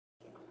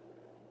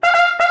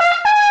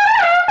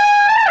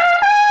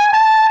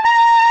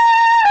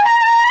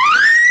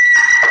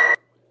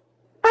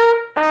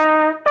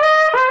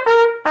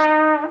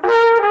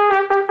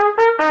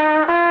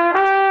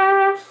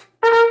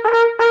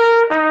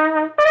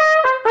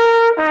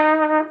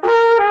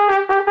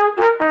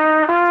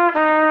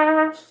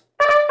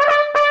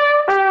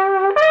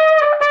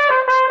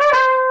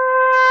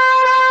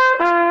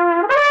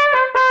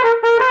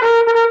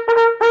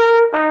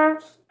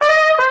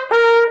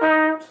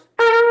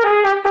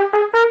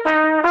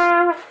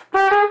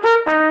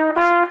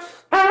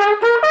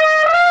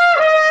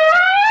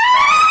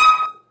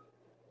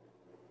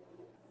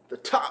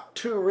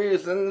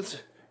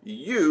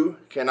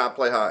cannot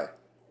play high.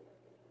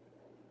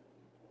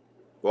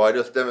 Well, I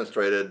just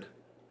demonstrated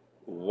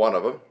one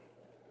of them.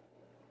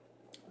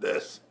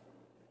 This,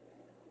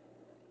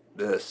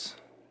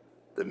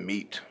 the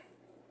meat,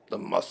 the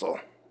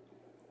muscle,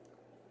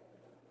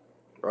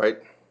 right?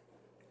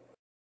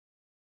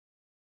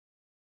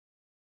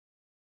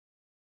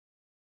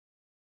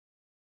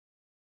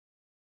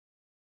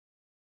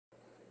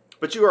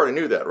 But you already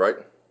knew that, right?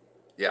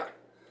 Yeah.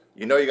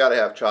 You know you got to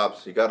have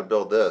chops. You got to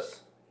build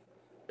this.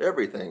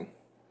 Everything.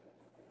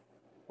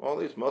 All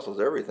these muscles,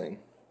 everything.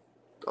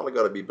 It's all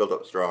got to be built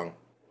up strong.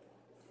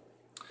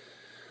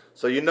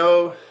 So you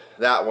know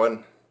that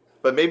one,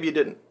 but maybe you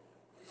didn't.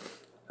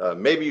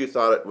 Maybe you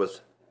thought it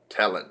was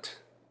talent.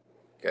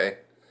 Okay?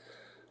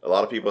 A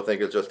lot of people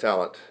think it's just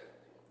talent.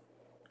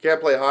 Can't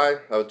play high.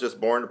 I was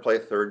just born to play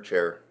third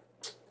chair.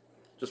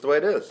 Just the way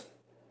it is.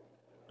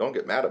 Don't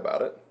get mad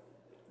about it.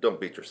 Don't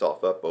beat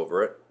yourself up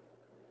over it.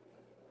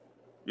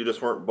 You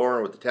just weren't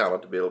born with the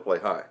talent to be able to play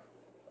high.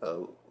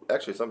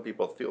 Actually, some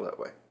people feel that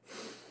way.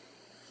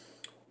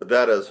 But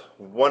that is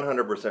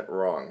 100%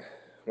 wrong.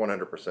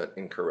 100%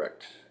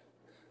 incorrect.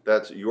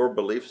 That's your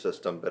belief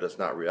system, but it's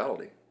not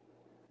reality.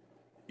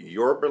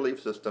 Your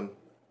belief system,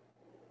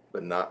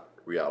 but not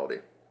reality.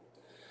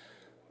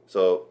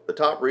 So the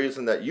top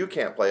reason that you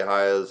can't play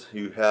high is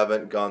you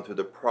haven't gone through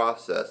the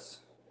process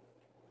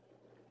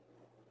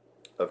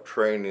of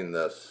training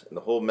this and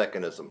the whole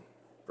mechanism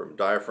from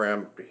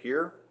diaphragm to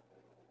here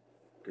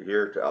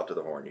to out to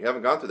the horn. You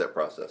haven't gone through that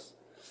process.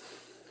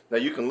 Now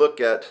you can look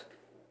at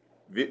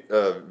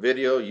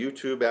video,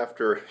 YouTube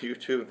after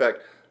YouTube. In fact,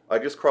 I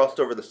just crossed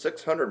over the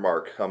 600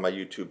 mark on my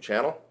YouTube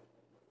channel.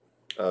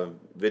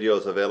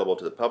 Videos available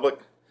to the public.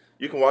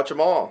 You can watch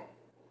them all.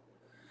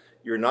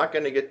 You're not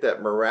going to get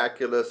that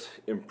miraculous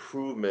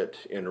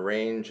improvement in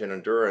range and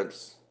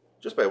endurance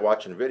just by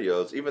watching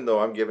videos, even though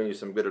I'm giving you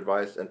some good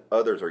advice and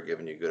others are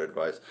giving you good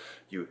advice.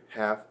 You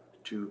have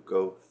to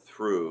go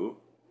through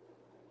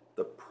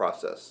the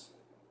process.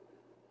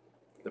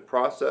 The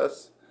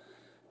process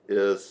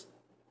is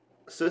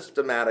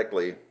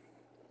systematically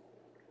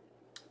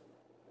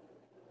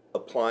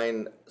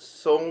applying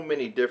so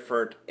many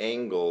different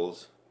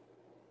angles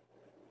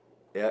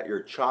at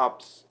your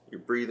chops,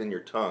 your breathing,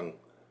 your tongue,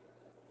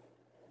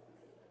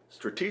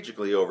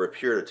 strategically over a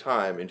period of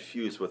time,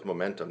 infused with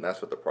momentum.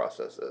 That's what the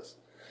process is.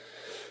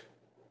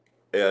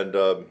 And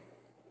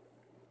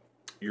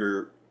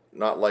you're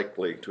not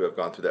likely to have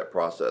gone through that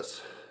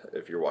process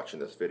if you're watching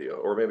this video,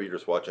 or maybe you're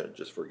just watching it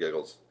just for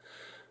giggles.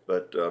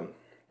 But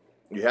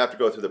you have to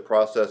go through the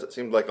process. It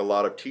seems like a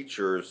lot of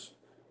teachers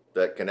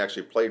that can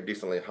actually play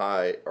decently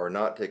high are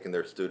not taking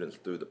their students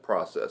through the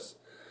process.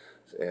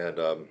 And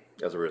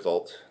as a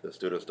result, the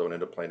students don't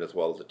end up playing as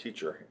well as the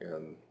teacher,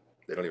 and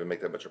they don't even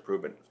make that much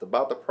improvement. It's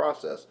about the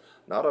process,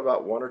 not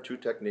about one or two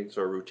techniques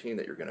or a routine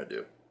that you're going to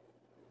do.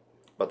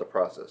 About the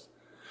process.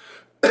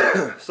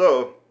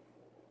 So,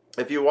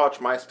 if you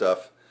watch my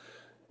stuff,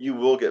 you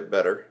will get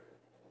better,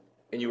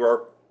 and you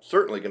are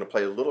certainly going to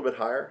play a little bit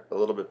higher, a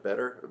little bit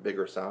better, a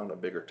bigger sound, a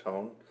bigger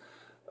tone,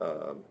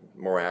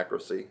 more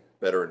accuracy,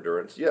 better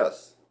endurance,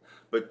 yes.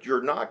 But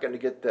you're not going to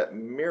get that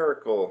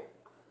miracle,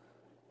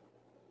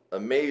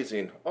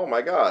 amazing, oh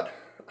my God,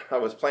 I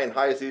was playing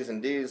high C's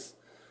and D's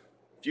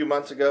a few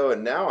months ago,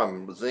 and now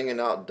I'm zinging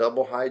out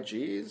double high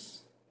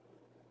G's.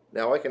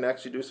 Now I can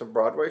actually do some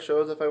Broadway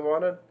shows if I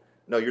wanted.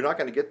 No, you're not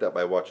going to get that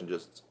by watching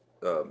just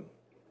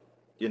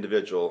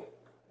individual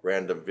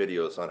random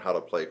videos on how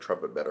to play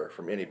trumpet better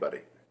from anybody.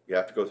 You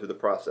have to go through the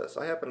process.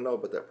 I happen to know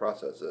what that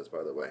process is,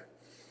 by the way.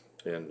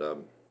 And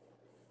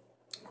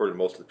according to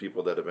most of the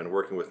people that have been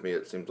working with me,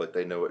 it seems like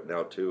they know it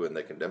now too, and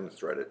they can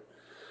demonstrate it.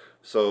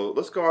 So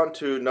let's go on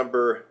to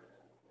number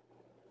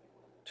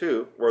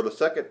 2, or the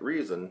second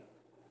reason,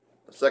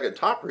 the second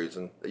top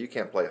reason that you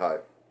can't play high.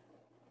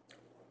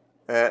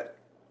 That.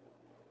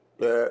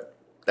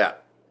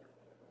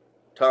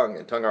 Tongue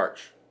and tongue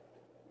arch.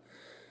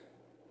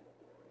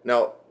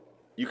 Now,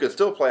 you can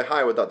still play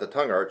high without the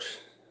tongue arch.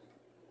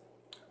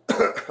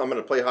 I'm going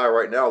to play high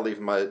right now,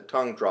 leaving my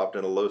tongue dropped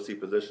in a low C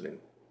positioning.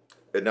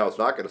 And now it's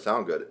not going to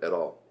sound good at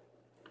all.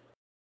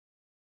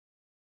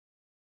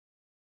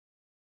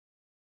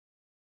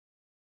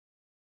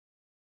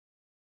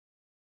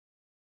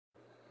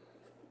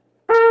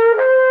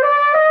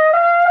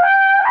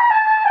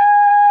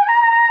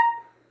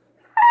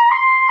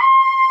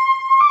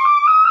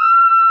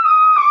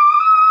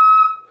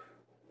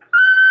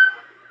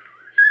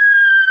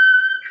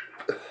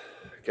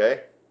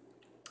 Okay?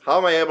 How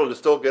am I able to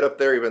still get up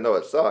there even though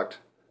it sucked?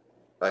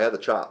 I had the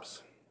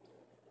chops.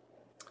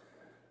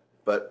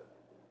 But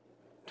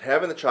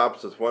having the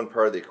chops is one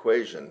part of the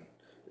equation.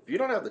 If you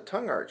don't have the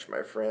tongue arch,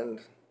 my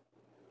friend,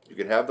 you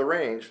can have the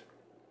range.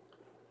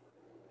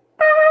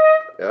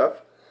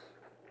 F,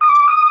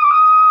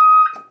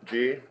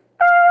 G,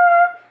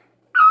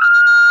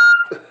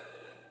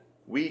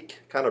 weak,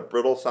 kind of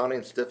brittle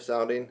sounding, stiff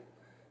sounding,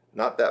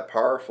 not that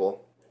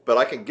powerful, but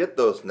I can get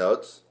those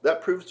notes.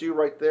 That proves to you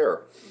right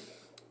there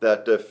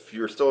that if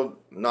you're still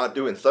not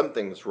doing some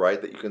things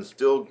right, that you can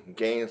still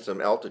gain some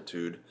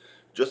altitude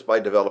just by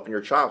developing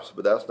your chops,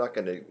 but that's not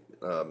going to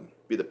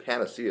be the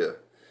panacea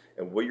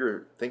and what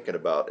you're thinking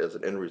about as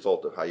an end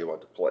result of how you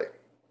want to play.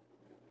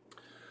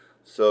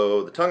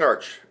 So the tongue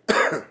arch,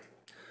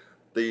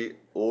 the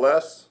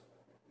less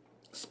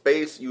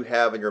space you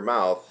have in your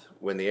mouth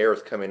when the air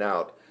is coming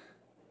out,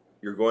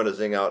 you're going to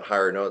zing out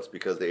higher notes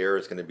because the air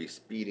is going to be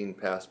speeding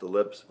past the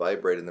lips,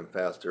 vibrating them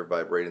faster,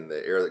 vibrating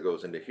the air that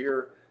goes into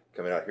here,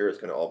 coming out here is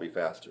going to all be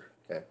faster.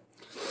 Okay.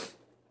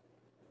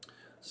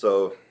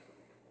 So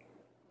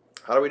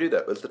how do we do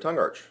that? It's the tongue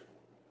arch.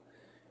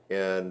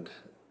 And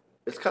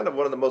it's kind of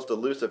one of the most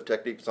elusive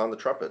techniques on the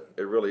trumpet.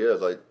 It really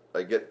is.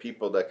 I get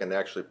people that can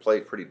actually play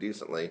pretty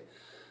decently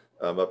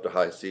up to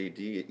high C,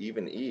 D,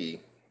 even E,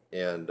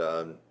 and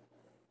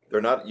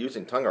they're not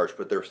using tongue arch,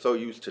 but they're so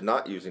used to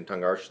not using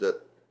tongue arch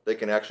that they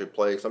can actually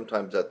play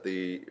sometimes at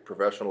the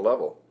professional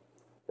level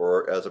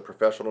or as a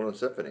professional in a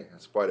symphony.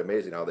 It's quite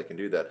amazing how they can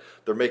do that.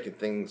 They're making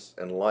things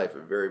in life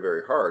very,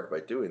 very hard by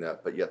doing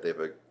that, but yet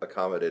they've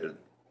accommodated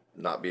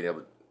not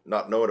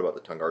knowing about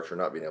the tongue arch or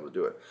not being able to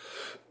do it.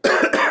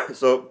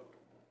 So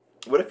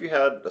what if you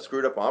had a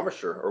screwed up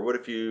embouchure, or what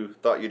if you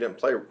thought you didn't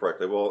play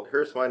correctly? Well,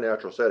 here's my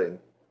natural setting.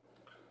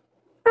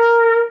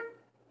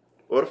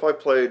 What if I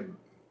played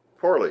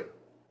poorly?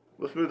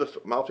 Let's move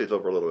the mouthpiece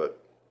over a little bit.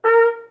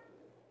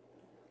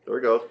 There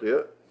we go, see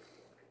it?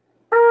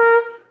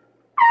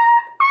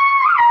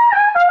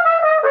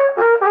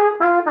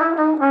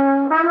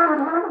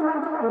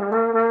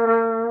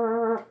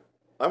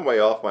 I'm way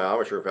off my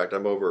embouchure. In fact,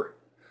 I'm over.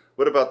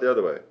 What about the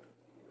other way?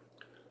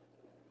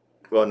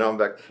 Well, now I'm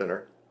back to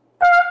center.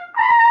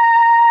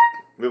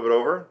 Move it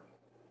over.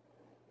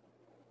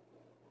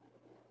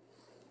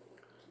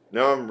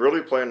 Now I'm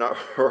really playing not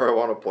where I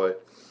want to play.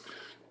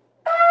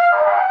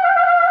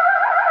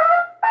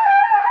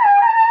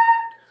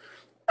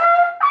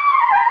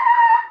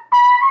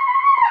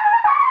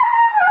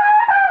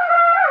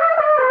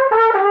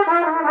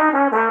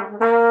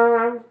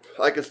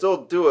 I can still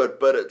do it,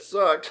 but it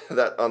sucked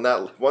that on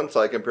that one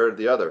side compared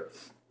to the other.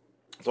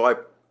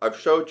 So I've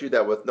showed you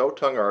that with no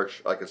tongue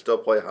arch, I can still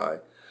play high.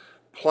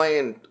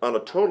 Playing on a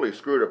totally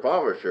screwed up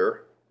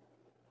embouchure,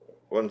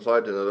 one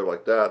side to the other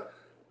like that,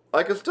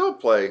 I can still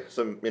play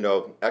some,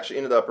 actually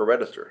into the upper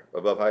register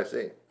above high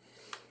C.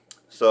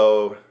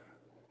 So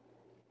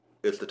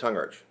it's the tongue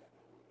arch.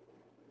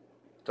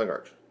 Tongue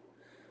arch.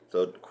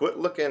 So quit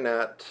looking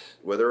at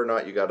whether or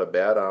not you got a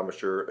bad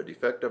embouchure, a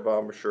defective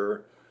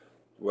embouchure,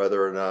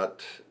 whether or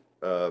not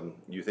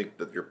you think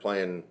that you're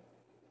playing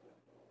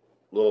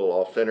a little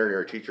off center and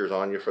your teacher's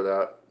on you for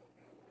that.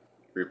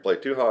 Or you play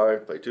too high,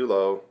 play too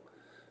low.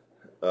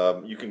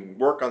 You can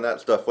work on that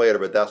stuff later,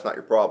 but that's not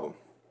your problem.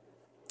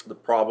 The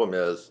problem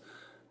is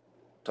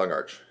tongue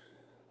arch,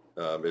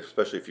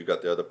 especially if you've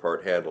got the other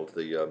part handled,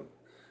 the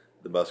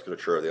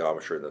musculature, the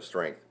embouchure, and the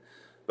strength.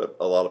 But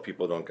a lot of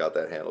people don't got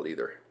that handled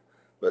either.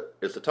 But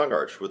it's the tongue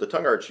arch. With the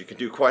tongue arch, you can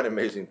do quite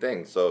amazing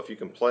things. So if you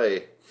can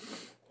play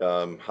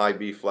high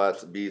B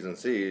flats, B's, and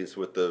C's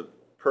with the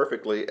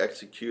perfectly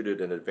executed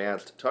and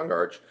advanced tongue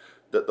arch,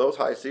 that those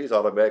high C's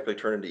automatically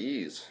turn into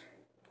E's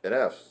and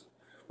F's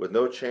with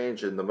no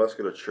change in the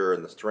musculature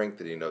and the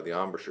strengthening of the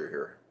embouchure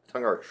here.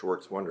 Tongue arch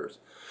works wonders.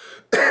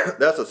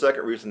 That's the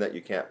second reason that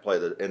you can't play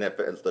the, and if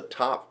it's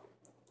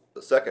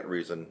the second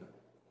reason,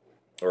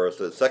 or it's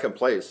the second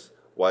place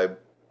why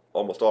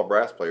almost all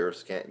brass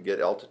players can't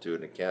get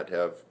altitude and can't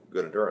have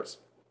good endurance.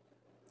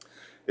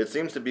 It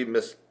seems to be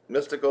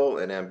mystical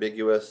and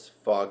ambiguous,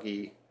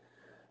 foggy,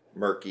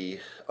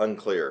 murky,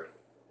 unclear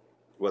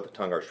what the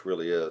tongue arch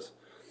really is.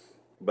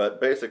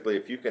 But basically,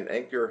 if you can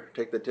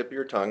take the tip of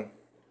your tongue,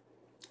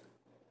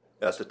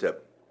 that's the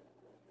tip.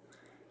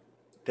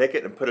 Take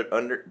it and put it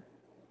under,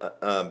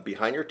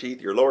 behind your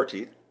teeth, your lower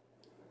teeth.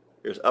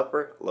 Here's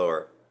upper,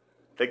 lower.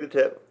 Take the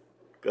tip,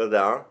 go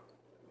down,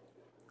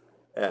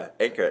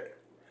 anchor it.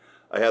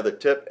 I have the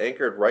tip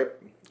anchored right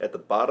at the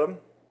bottom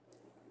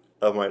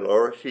of my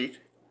lower teeth,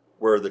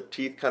 where the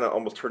teeth kind of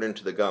almost turn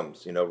into the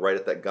gums, right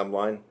at that gum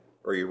line,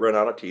 or you run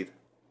out of teeth,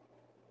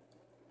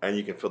 and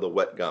you can feel the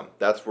wet gum.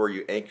 That's where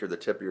you anchor the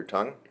tip of your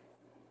tongue.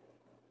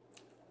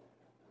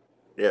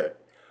 Yeah.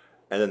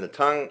 And then the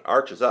tongue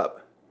arches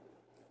up.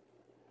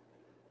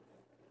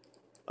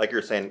 Like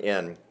you're saying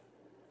in,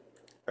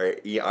 or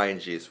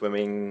E-I-N-G,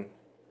 swimming,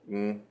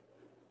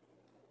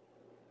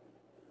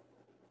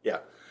 yeah.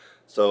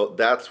 So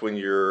that's when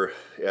you're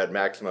at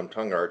maximum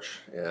tongue arch.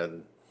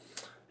 And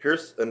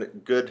here's a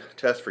good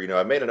test for you.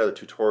 I made another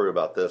tutorial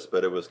about this,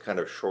 but it was kind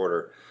of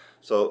shorter.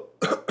 So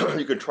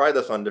you can try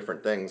this on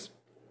different things.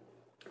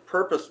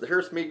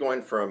 Here's me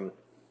going from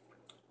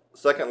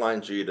second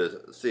line G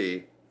to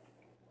C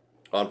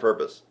on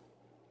purpose.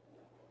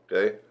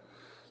 Okay?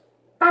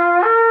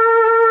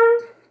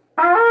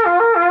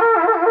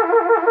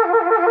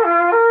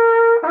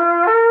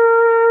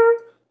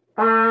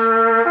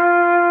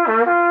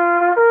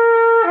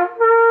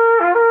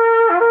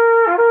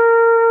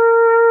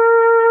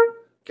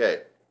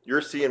 Okay,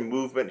 you're seeing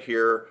movement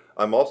here.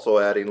 I'm also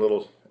adding a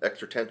little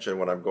extra tension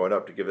when I'm going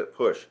up to give it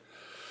push.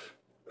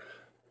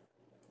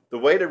 The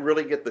way to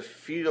really get the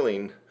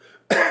feeling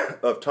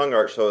of tongue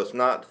arch, so it's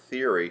not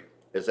theory,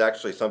 it's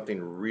actually something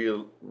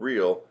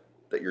real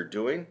that you're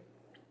doing,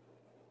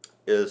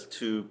 is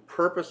to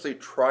purposely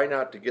try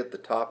not to get the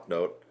top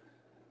note,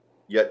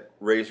 yet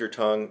raise your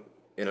tongue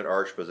in an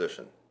arch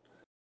position.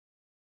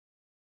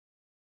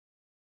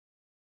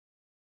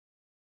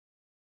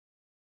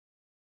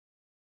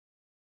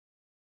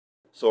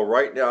 So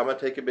right now I'm going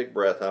to take a big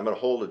breath and I'm going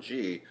to hold a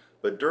G,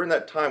 but during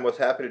that time what's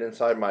happening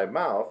inside my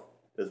mouth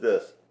is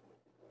this.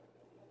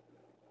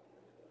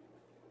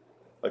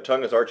 My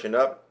tongue is arching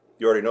up.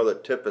 You already know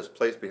that tip is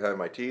placed behind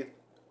my teeth.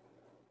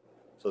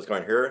 So it's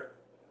going here,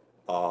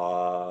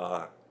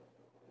 up.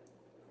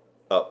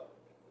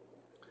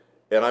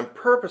 And I'm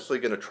purposely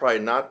going to try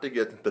not to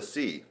get the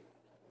C.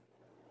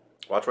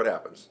 Watch what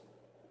happens.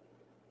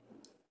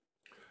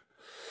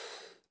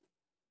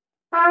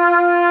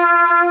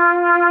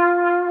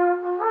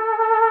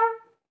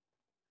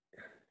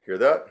 Hear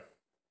that?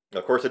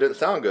 Of course it didn't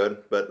sound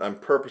good, but I'm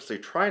purposely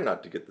trying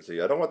not to get the C.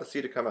 I don't want the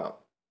C to come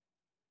out.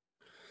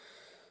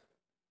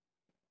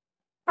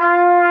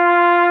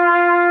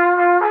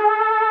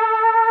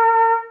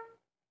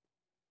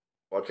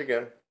 Watch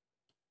again.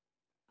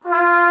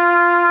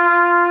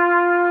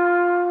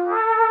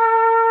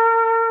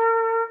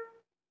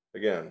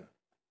 Again.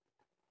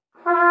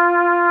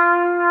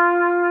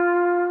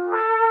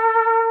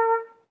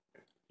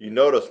 You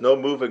notice no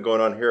movement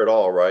going on here at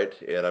all, right?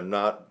 And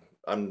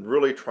I'm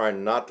really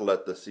trying not to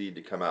let the C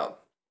to come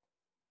out.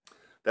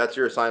 That's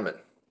your assignment.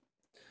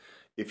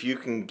 If you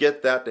can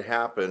get that to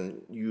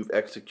happen, you've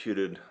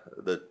executed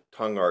the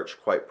tongue arch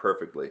quite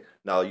perfectly.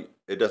 Now,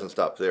 it doesn't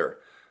stop there.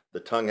 The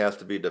tongue has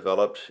to be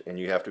developed, and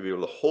you have to be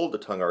able to hold the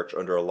tongue arch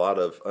under a lot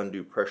of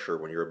undue pressure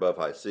when you're above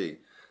high C.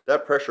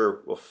 That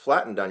pressure will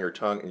flatten down your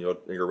tongue, and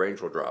your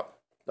range will drop.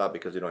 Not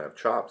because you don't have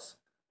chops,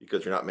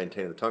 because you're not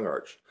maintaining the tongue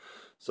arch.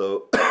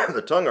 So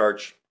the tongue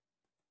arch,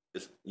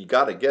 you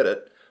got to get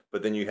it,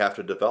 but then you have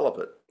to develop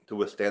it to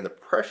withstand the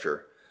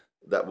pressure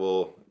that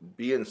will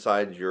be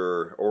inside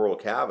your oral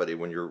cavity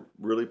when you're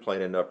really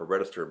playing in upper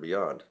register and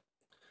beyond.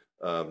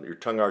 Your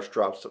tongue arch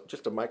drops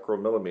just a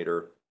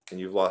micromillimeter and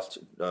you've lost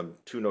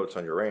 2 notes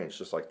on your range,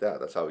 just like that.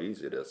 That's how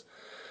easy it is.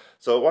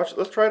 So watch,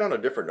 let's try it on a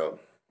different note.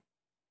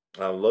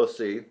 Low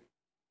C.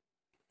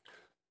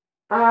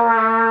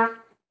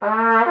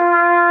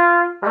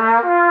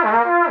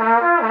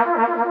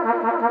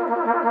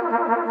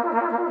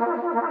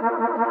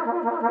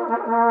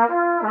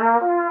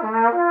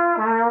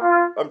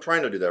 I'm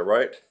trying to do that,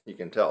 right? You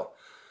can tell.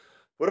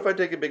 What if I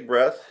take a big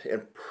breath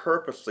and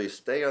purposely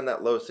stay on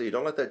that low C?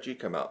 Don't let that G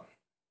come out.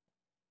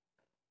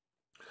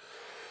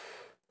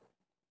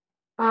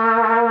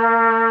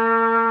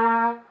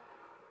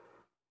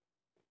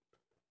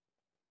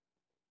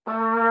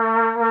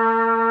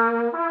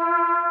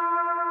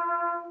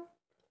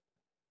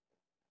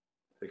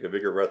 Take a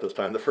bigger breath this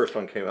time. The first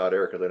one came out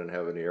air because I didn't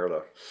have any air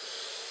left.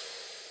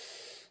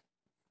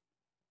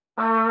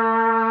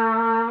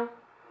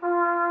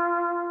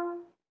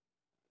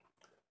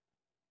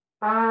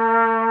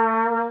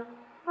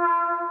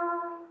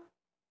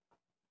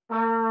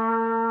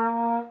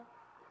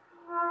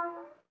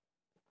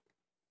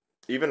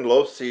 Even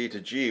low C to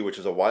G, which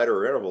is a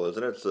wider interval,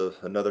 isn't it? It's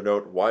another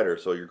note wider,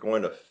 so you're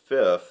going to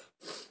fifth.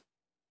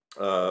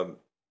 Now,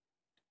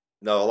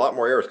 a lot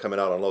more air is coming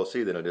out on low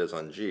C than it is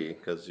on G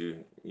because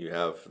you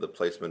have the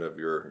placement of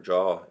your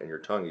jaw and your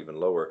tongue even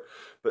lower.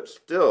 But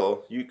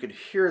still, you could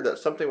hear that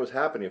something was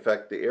happening. In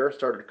fact, the air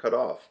started to cut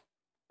off.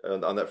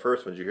 On that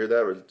first one, did you hear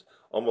that? It was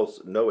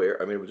almost no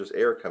air. I mean, it was just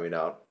air coming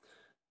out.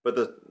 But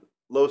the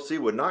low C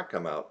would not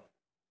come out.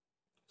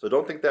 So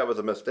don't think that was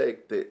a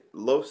mistake. The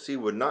low C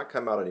would not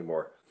come out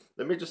anymore.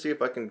 Let me just see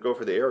if I can go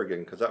for the air again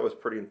because that was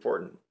pretty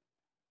important.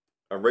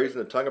 I'm raising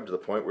the tongue up to the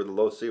point where the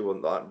low C will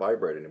not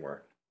vibrate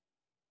anymore.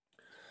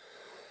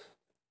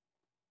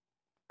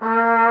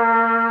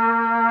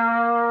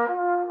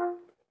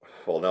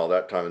 Well, now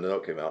that time the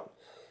note came out.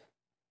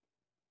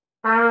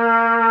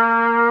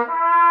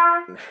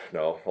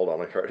 No, hold on,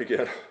 let me try it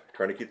again.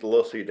 Trying to keep the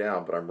low C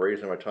down, but I'm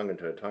raising my tongue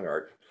into a tongue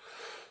arch.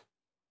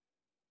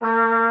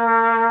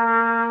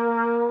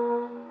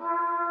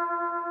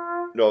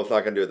 No, it's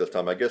not going to do it this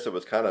time. I guess it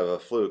was kind of a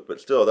fluke,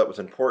 but still, that was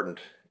important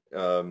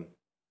to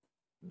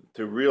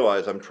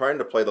realize I'm trying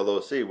to play the low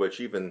C, which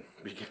even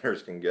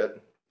beginners can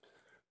get.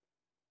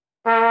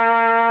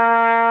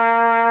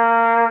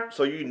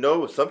 So you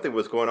know something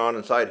was going on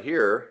inside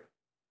here.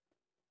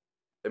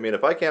 I mean,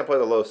 if I can't play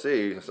the low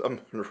C,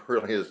 something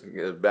really is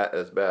bad,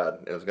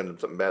 and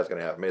something bad is going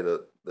to happen. Maybe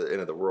the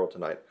end of the world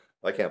tonight.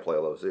 I can't play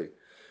a low C.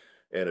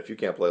 And if you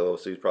can't play a low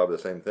C, it's probably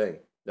the same thing.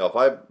 Now, if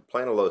I'm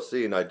playing a low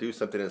C and I do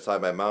something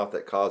inside my mouth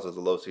that causes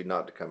the low C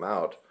not to come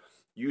out,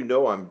 you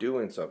know I'm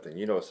doing something.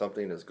 You know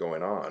something is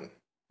going on.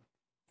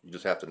 You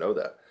just have to know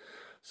that.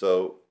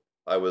 So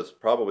I was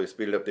probably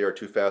speeding up the air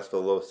too fast for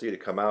the low C to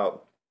come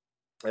out,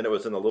 and it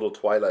was in the little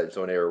twilight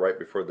zone area right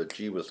before the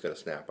G was going to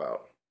snap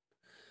out.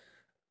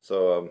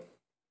 So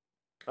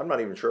I'm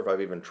not even sure if I've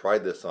even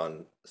tried this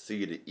on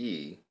C to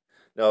E.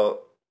 Now,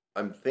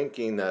 I'm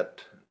thinking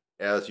that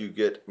as you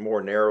get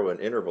more narrow in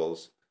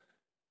intervals,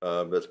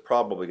 that's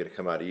probably going to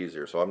come out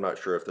easier. So I'm not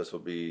sure if this will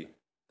be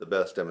the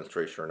best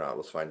demonstration or not.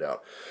 Let's find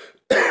out.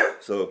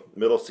 So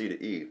middle C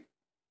to E.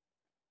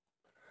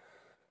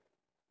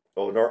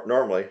 Oh,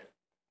 normally.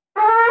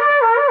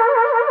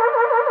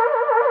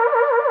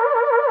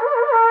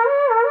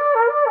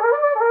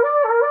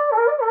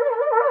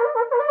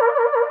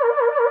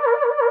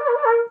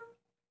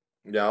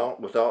 Now,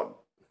 I'm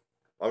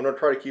going to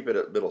try to keep it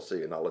at middle C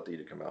and not let the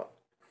E come out.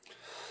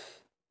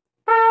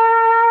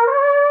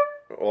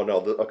 Oh no,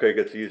 okay, it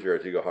gets easier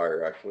as you go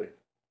higher, actually.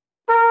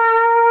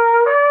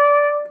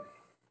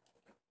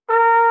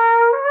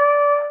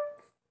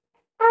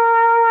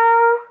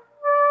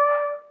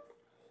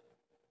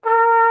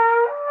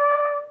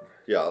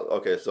 Yeah,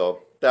 okay,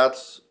 so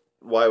that's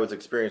why I was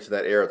experiencing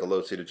that error at the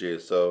low C to G.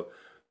 So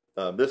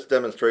this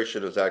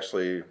demonstration is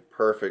actually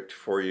perfect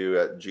for you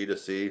at G to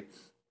C.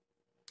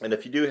 And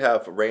if you do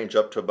have range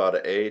up to about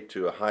an A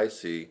to a high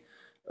C,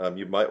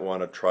 you might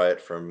want to try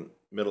it from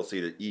middle C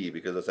to E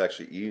because it's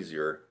actually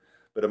easier.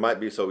 But it might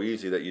be so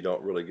easy that you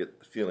don't really get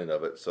the feeling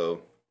of it.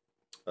 So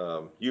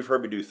you've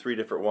heard me do 3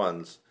 different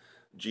ones.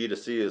 G to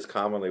C is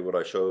commonly what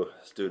I show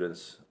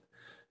students.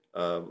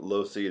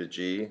 Low C to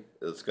G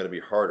is going to be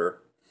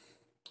harder.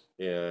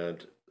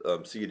 And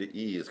C to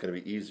E is going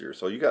to be easier.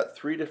 So you got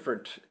 3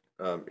 different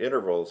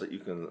intervals that you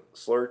can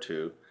slur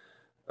to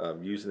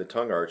using the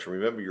tongue arch.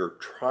 Remember, you're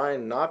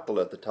trying not to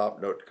let the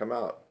top note come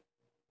out.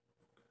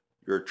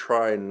 You're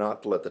trying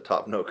not to let the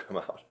top note come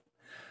out.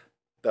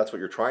 That's what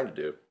you're trying to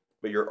do.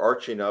 But you're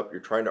arching up.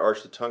 You're trying to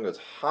arch the tongue as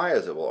high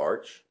as it will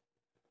arch,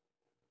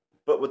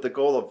 but with the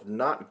goal of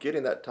not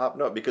getting that top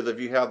note. Because if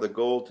you have the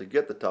goal to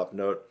get the top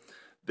note,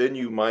 then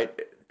you might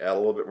add a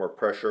little bit more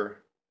pressure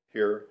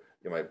here.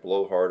 You might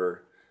blow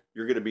harder.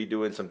 You're going to be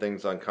doing some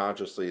things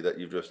unconsciously that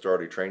you've just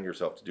already trained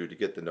yourself to do to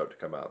get the note to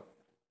come out.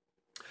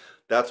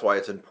 That's why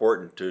it's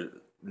important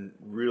to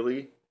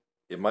really,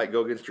 it might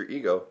go against your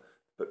ego,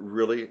 but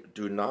really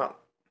do not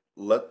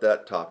let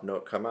that top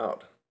note come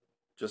out.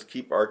 Just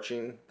keep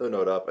arching the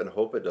note up and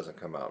hope it doesn't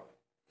come out.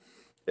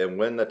 And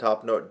when the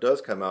top note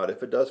does come out,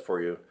 if it does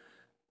for you,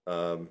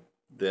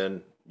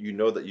 then you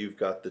know that you've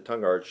got the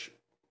tongue arch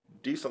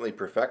decently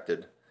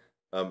perfected,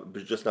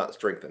 but just not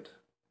strengthened.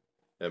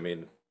 I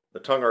mean, the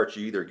tongue arch,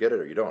 you either get it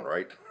or you don't,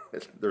 right?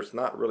 There's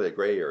not really a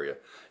gray area.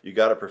 You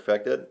got it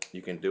perfected,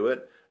 you can do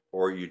it,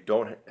 or you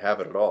don't have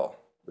it at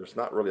all. There's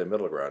not really a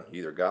middle ground.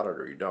 You either got it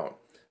or you don't.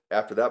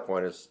 After that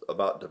point, it's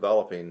about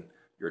developing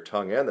your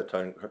tongue and the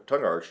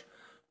tongue arch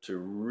to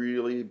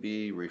really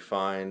be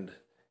refined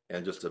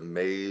and just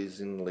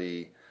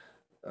amazingly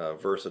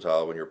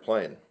versatile when you're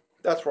playing.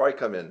 That's where I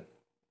come in.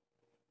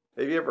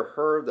 Have you ever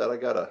heard that I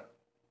got a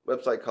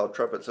website called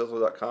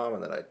TRUMPETSIZZLE.com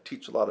and that I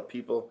teach a lot of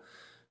people,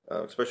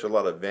 especially a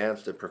lot of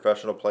advanced and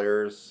professional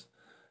players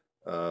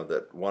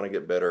that want to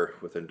get better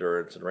with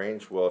endurance and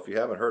range? Well, if you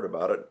haven't heard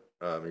about it,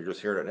 you're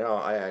just hearing it now,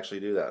 I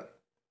actually do that.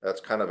 That's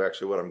kind of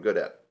actually what I'm good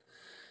at.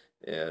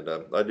 And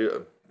I'm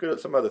good at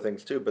some other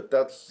things too, but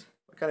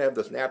I kind of have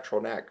this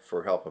natural knack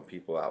for helping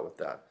people out with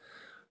that.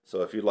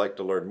 So if you'd like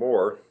to learn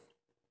more,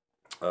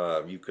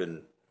 you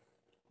can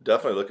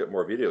definitely look at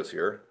more videos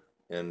here.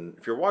 And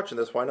if you're watching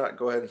this, why not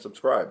go ahead and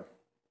subscribe?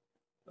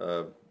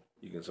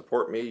 You can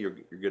support me. You're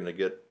going to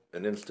get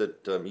an instant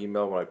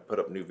email when I put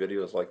up new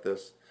videos like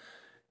this.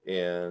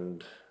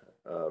 And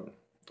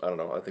I don't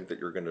know, I think that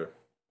you're going to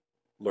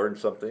learn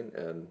something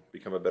and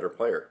become a better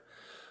player.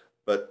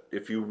 But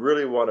if you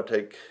really want to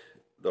take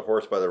the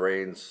horse by the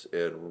reins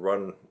and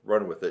run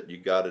with it, you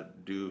got to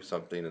do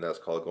something, and that's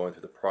called going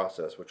through the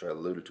process, which I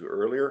alluded to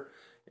earlier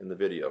in the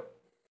video.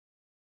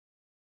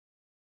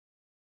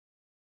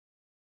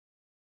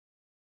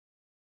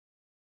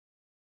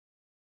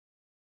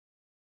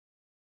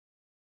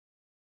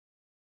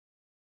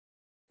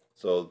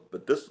 So,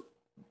 but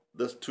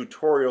this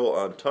tutorial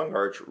on tongue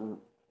arch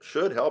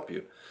should help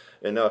you.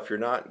 And now if you're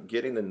not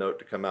getting the note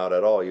to come out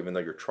at all, even though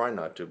you're trying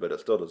not to, but it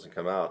still doesn't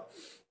come out,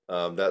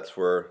 that's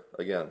where,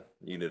 again,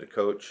 you need a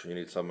coach. You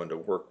need someone to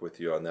work with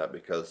you on that,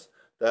 because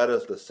that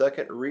is the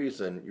second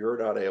reason you're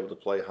not able to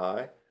play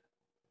high,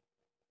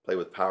 play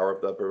with power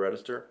up the upper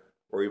register,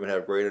 or even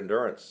have great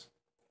endurance.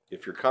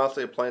 If you're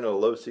constantly playing in a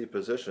low C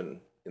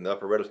position in the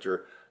upper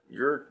register,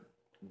 you're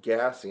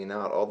gassing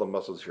out all the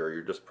muscles here.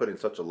 You're just putting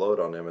such a load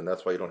on them, and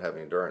that's why you don't have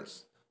any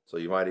endurance. So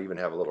you might even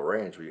have a little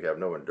range where you have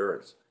no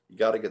endurance. You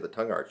got to get the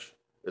tongue arch.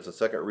 It's the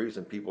second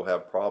reason people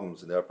have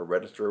problems in the upper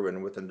register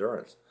and with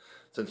endurance.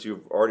 Since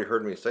you've already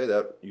heard me say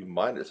that,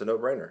 it's a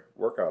no-brainer.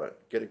 Work on it.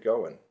 Get it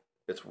going.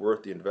 It's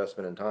worth the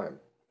investment in time.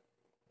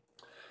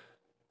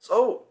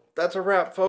 So that's a wrap, folks.